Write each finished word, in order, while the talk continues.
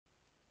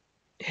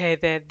Hey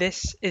there,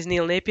 this is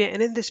Neil Napier, and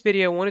in this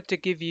video I wanted to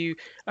give you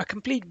a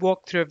complete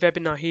walkthrough of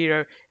Webinar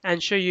Hero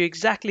and show you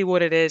exactly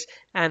what it is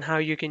and how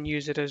you can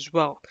use it as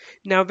well.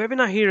 Now,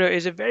 Webinar Hero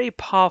is a very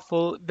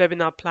powerful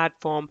webinar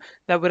platform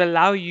that would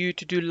allow you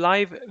to do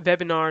live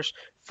webinars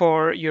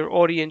for your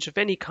audience of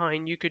any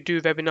kind. You could do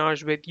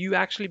webinars with you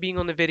actually being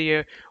on the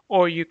video,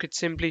 or you could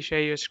simply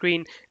share your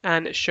screen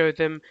and show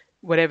them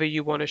whatever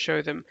you want to show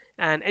them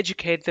and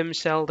educate them,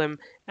 sell them,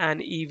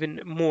 and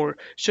even more.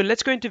 So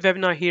let's go into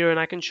Webinar Hero and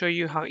I can show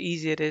you how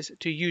easy it is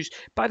to use.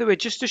 By the way,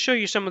 just to show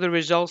you some of the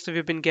results that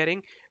we've been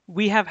getting,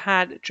 we have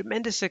had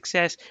tremendous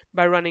success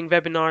by running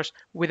webinars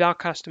with our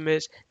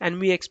customers,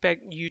 and we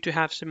expect you to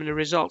have similar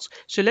results.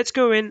 So let's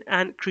go in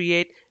and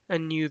create a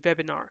new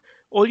webinar.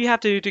 All you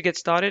have to do to get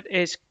started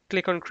is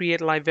click on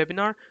Create Live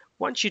Webinar.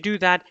 Once you do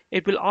that,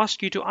 it will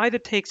ask you to either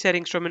take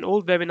settings from an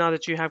old webinar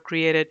that you have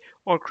created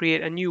or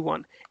create a new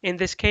one. In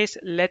this case,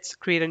 let's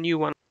create a new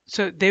one.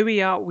 So there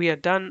we are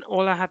done.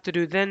 All I have to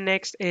do then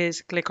next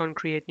is click on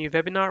Create New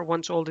Webinar.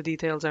 Once all the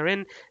details are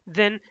in,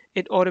 then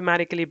it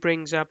automatically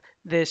brings up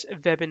this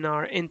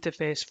webinar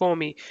interface for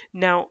me.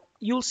 Now,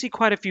 you'll see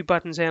quite a few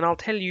buttons here, and I'll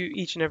tell you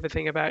each and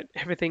everything about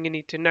everything you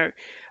need to know.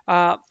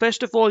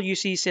 First of all, you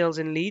see sales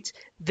and leads.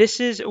 This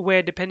is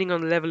where, depending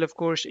on the level, of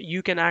course,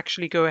 you can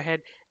actually go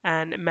ahead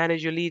and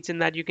manage your leads,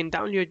 and that you can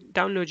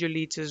download your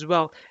leads as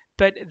well.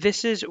 But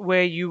this is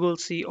where you will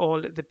see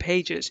all the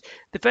pages.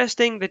 The first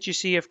thing that you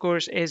see, of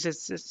course, is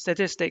its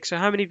statistics. So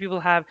how many people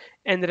have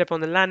ended up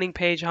on the landing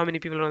page, how many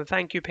people are on the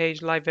thank you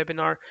page, live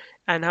webinar,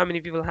 and how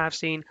many people have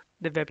seen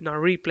the webinar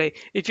replay.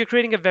 If you're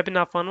creating a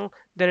webinar funnel,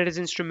 then it is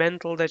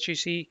instrumental that you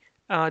see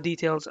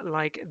details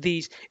like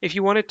these. If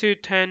you wanted to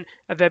turn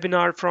a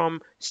webinar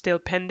from still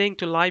pending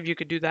to live, you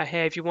could do that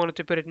here. If you wanted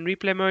to put it in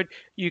replay mode,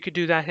 you could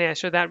do that here,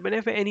 so that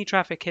whenever any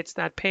traffic hits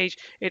that page,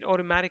 it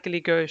automatically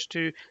goes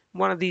to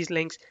one of these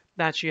links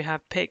that you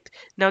have picked.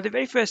 Now, the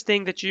very first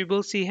thing that you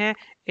will see here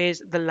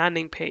is the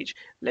landing page.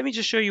 Let me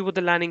just show you what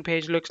the landing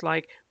page looks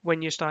like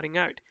when you're starting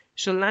out.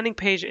 So landing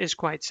page is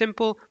quite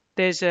simple.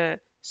 There's a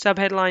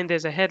subheadline,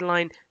 there's a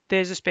headline,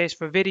 there's a space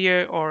for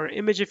video or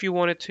image if you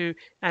wanted to,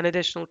 and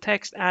additional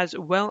text, as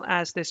well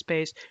as the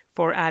space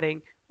for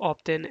adding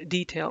opt-in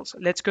details.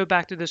 Let's go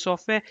back to the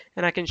software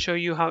and I can show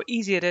you how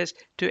easy it is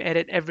to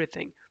edit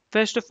everything.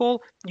 First of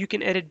all, you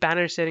can edit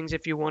banner settings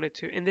if you wanted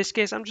to. In this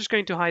case, I'm just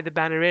going to hide the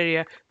banner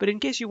area, but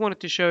in case you wanted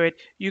to show it,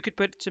 you could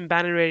put some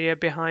banner area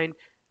behind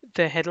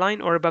the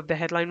headline, or above the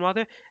headline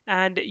rather,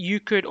 and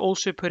you could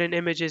also put in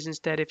images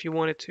instead if you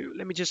wanted to.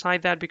 Let me just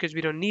hide that because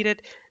we don't need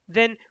it.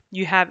 Then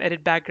you have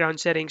edit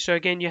background settings. So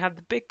again, you have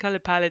the big color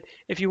palette.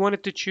 If you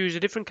wanted to choose a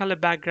different color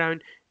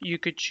background, you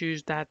could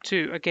choose that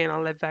too. Again,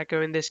 I'll let that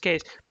go in this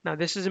case. Now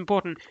this is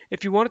important.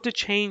 If you wanted to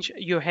change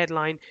your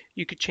headline,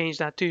 you could change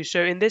that too.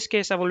 So in this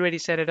case, I've already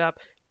set it up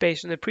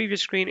based on the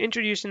previous screen,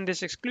 introducing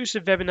this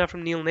exclusive webinar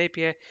from Neil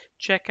Napier.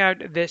 Check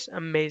out this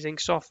amazing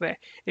software.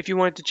 If you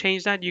wanted to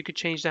change that, you could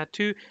change that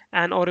too,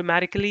 and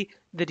automatically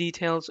the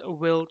details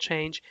will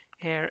change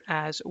here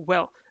as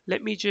well.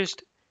 Let me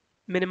just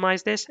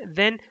minimize this.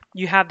 Then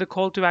you have the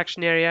call to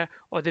action area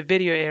or the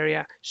video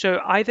area. So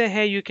either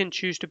here you can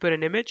choose to put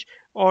an image,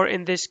 or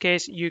in this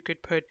case you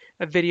could put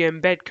a video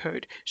embed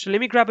code. So let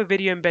me grab a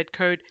video embed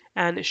code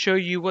and show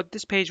you what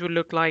this page would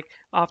look like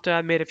after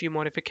I made a few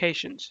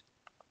modifications.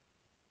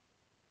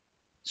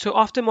 So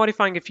after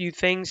modifying a few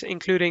things,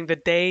 including the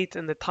date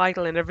and the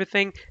title and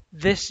everything,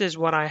 this is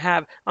what I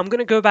have. I'm going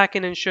to go back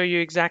in and show you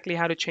exactly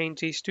how to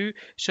change these two.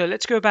 So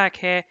let's go back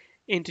here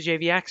into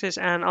JV Access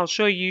and I'll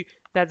show you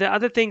that the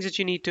other things that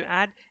you need to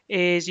add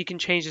is you can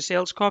change the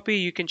sales copy,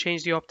 you can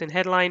change the opt-in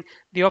headline,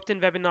 the opt-in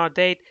webinar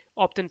date,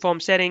 opt-in form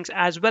settings,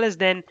 as well as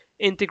then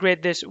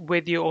integrate this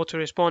with your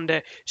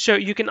autoresponder. So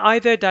you can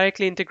either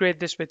directly integrate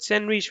this with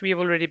SendReach, we have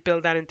already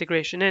built that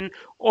integration in,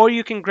 or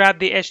you can grab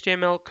the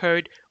HTML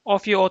code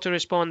of your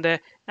autoresponder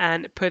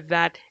and put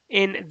that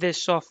in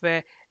this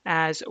software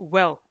as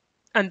well.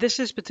 And this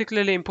is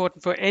particularly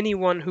important for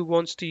anyone who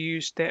wants to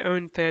use their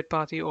own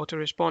third-party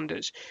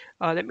autoresponders.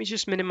 Let me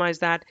just minimize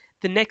that.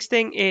 The next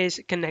thing is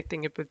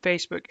connecting it with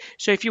Facebook.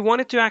 So if you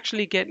wanted to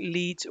actually get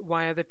leads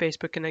via the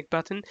Facebook Connect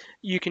button,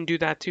 you can do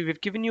that too.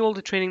 We've given you all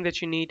the training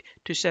that you need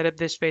to set up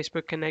this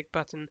Facebook Connect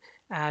button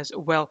as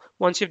well.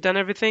 Once you've done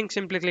everything,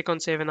 simply click on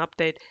Save and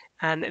Update,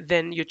 and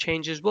then your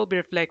changes will be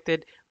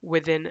reflected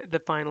within the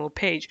final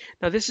page.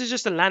 Now this is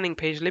just a landing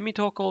page. Let me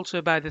talk also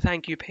about the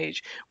thank you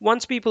page.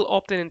 Once people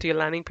opt in into your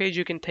landing page,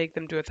 you can take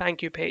them to a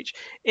thank you page.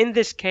 In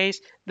this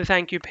case, the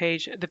thank you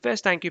page, the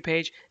first thank you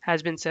page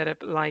has been set up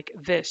like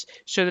this.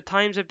 So the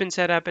times have been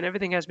set up and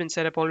everything has been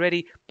set up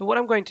already. But what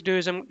I'm going to do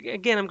is I'm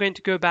going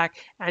to go back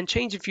and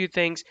change a few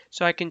things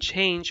so I can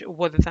change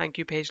what the thank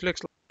you page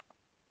looks like.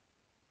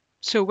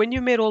 So when you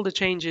made all the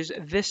changes,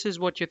 this is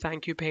what your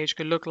thank you page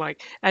could look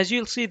like. As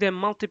you'll see, there are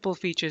multiple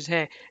features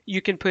here.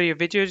 You can put your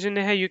videos in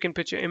here, you can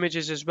put your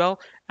images as well,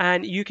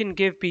 and you can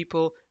give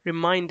people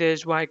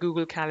reminders via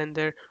Google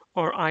Calendar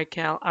or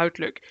iCal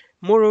Outlook.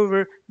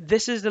 Moreover,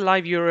 this is the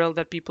live URL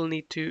that people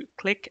need to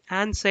click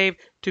and save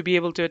to be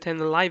able to attend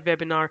the live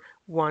webinar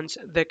once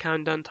the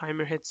countdown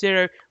timer hits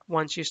 0,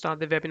 once you start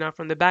the webinar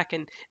from the back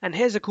end. And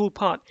here's the cool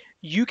part.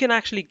 You can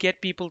actually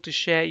get people to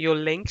share your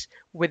links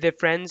with their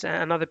friends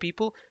and other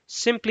people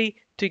simply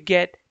to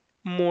get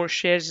more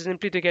shares,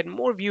 simply to get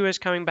more viewers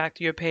coming back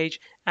to your page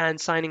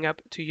and signing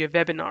up to your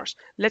webinars.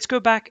 Let's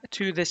go back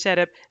to the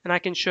setup and I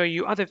can show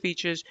you other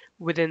features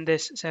within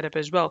this setup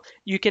as well.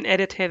 You can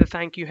edit here the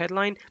thank you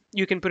headline.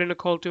 You can put in a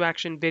call to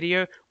action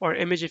video or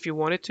image if you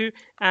wanted to,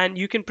 and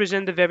you can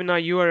present the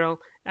webinar URL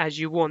as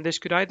you want. This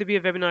could either be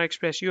a Webinar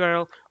Express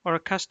URL or a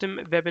custom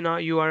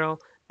webinar URL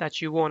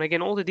that you want.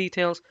 Again, all the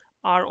details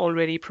are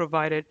already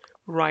provided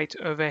right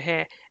over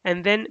here.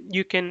 And then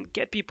you can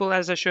get people,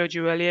 as I showed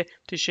you earlier,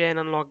 to share and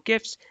unlock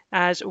gifts,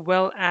 as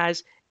well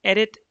as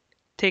edit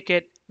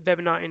ticket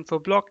webinar info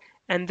block,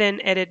 and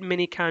then edit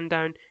mini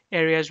countdown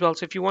area as well.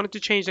 So if you wanted to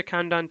change the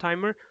countdown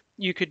timer,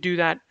 you could do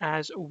that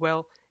as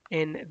well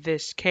in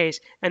this case.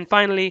 And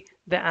finally,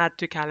 the add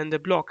to calendar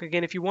block.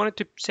 Again, if you wanted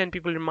to send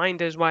people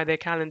reminders via their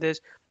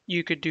calendars,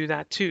 you could do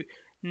that too.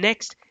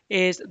 Next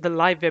is the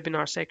live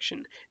webinar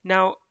section.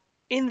 Now,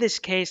 in this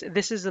case,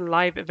 this is a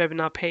live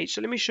webinar page.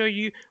 So let me show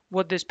you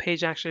what this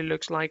page actually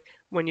looks like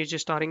when you're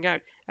just starting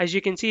out. As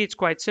you can see, it's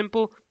quite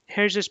simple.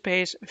 Here's a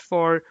space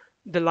for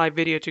the live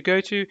video to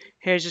go to.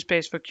 Here's a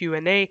space for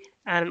Q&A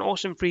and an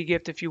awesome free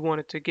gift if you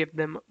wanted to give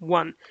them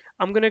one.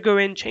 I'm going to go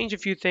in, change a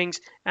few things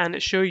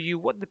and show you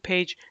what the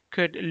page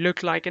could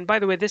look like. And by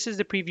the way, this is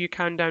the preview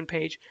countdown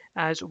page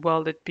as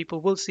well that people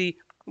will see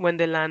when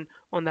they land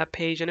on that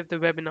page and if the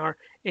webinar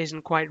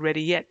isn't quite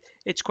ready yet.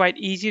 It's quite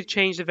easy to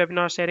change the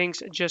webinar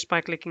settings just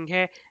by clicking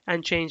here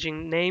and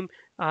changing name,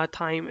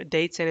 time,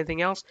 dates, anything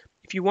else.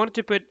 If you wanted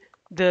to put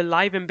the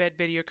live embed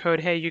video code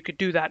here, you could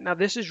do that. Now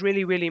this is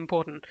really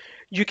important.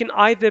 You can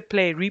either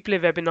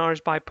replay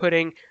webinars by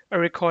putting a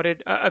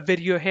recorded a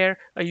video here,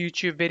 a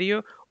YouTube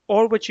video,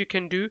 or what you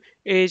can do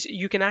is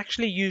you can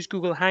actually use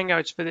Google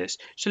Hangouts for this.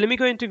 So let me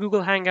go into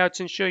Google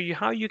Hangouts and show you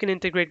how you can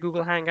integrate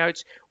Google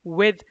Hangouts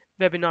with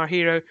Webinar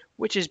Hero,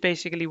 which is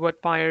basically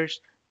what fires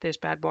this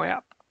bad boy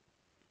up.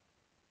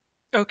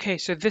 Okay,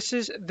 so this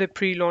is the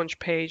pre-launch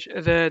page,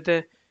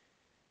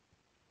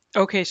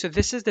 Okay, so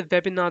this is the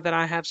webinar that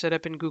I have set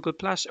up in Google+.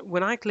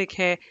 When I click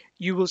here,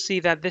 you will see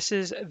that this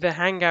is the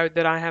Hangout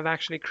that I have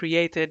actually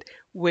created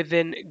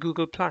within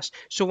Google+.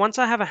 So once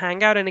I have a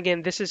Hangout, and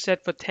again, this is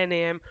set for 10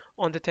 a.m.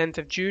 on the 10th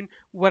of June,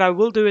 what I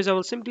will do is I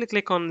will simply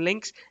click on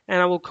links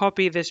and I will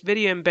copy this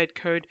video embed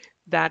code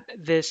that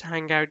this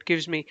Hangout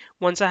gives me.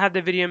 Once I have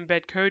the video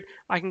embed code,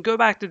 I can go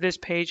back to this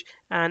page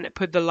and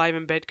put the live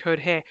embed code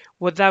here.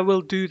 What that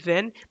will do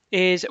then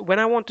is when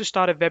I want to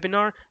start a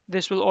webinar,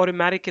 this will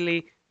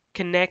automatically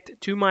connect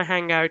to my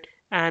Hangout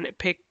and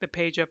pick the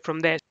page up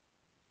from there.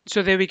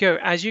 So there we go.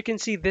 As you can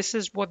see, this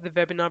is what the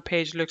webinar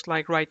page looks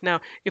like right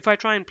now. If I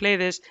try and play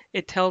this,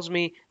 it tells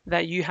me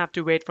that you have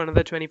to wait for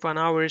another 24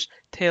 hours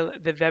till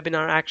the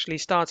webinar actually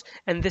starts.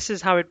 And this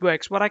is how it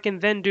works. What I can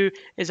then do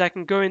is I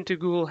can go into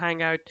Google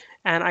Hangout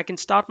and I can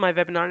start my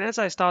webinar. And as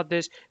I start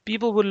this,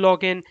 people would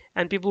log in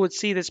and people would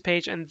see this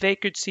page and they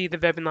could see the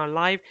webinar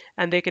live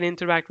and they can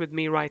interact with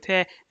me right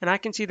here. And I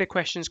can see the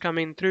questions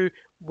coming through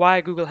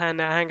via Google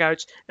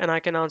Hangouts and I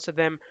can answer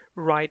them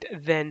right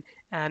then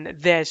and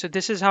there. So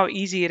this is how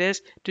easy it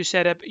is to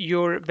set up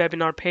your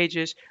webinar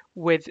pages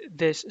with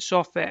this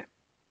software.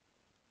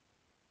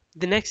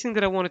 The next thing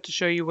that I wanted to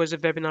show you was a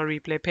webinar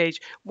replay page.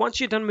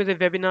 Once you're done with the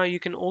webinar, you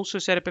can also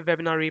set up a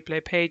webinar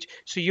replay page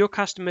so your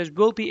customers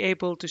will be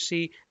able to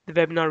see the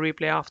webinar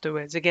replay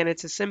afterwards. Again,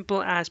 it's as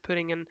simple as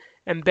putting an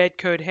embed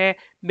code here,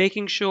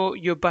 making sure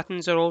your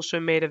buttons are also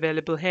made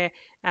available here,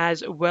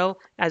 as well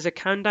as a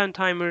countdown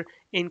timer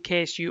in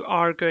case you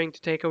are going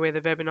to take away the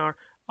webinar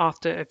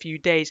after a few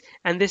days.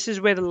 And this is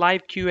where the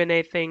live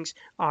Q&A things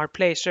are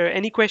placed. So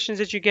any questions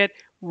that you get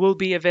will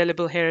be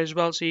available here as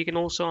well, so you can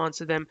also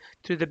answer them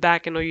through the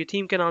backend, or your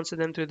team can answer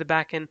them through the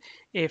backend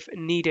if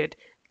needed.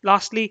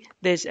 Lastly,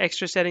 there's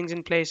extra settings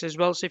in place as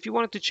well. So if you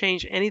wanted to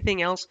change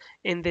anything else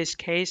in this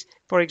case,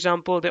 for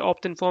example, the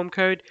opt-in form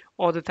code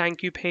or the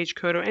thank you page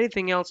code or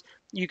anything else,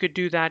 you could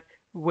do that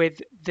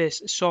with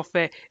this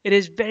software. It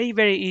is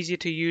very easy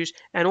to use,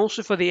 and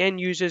also for the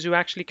end users who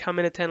actually come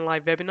and attend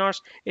live webinars,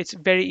 it's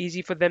very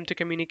easy for them to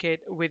communicate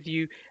with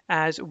you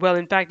as well.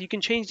 In fact, you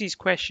can change these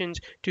questions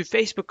to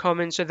Facebook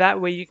comments, so that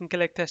way you can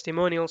collect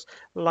testimonials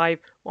live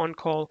on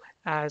call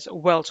as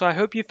well. So I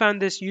hope you found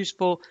this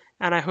useful,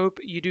 and I hope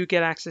you do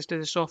get access to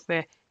the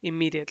software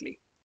immediately.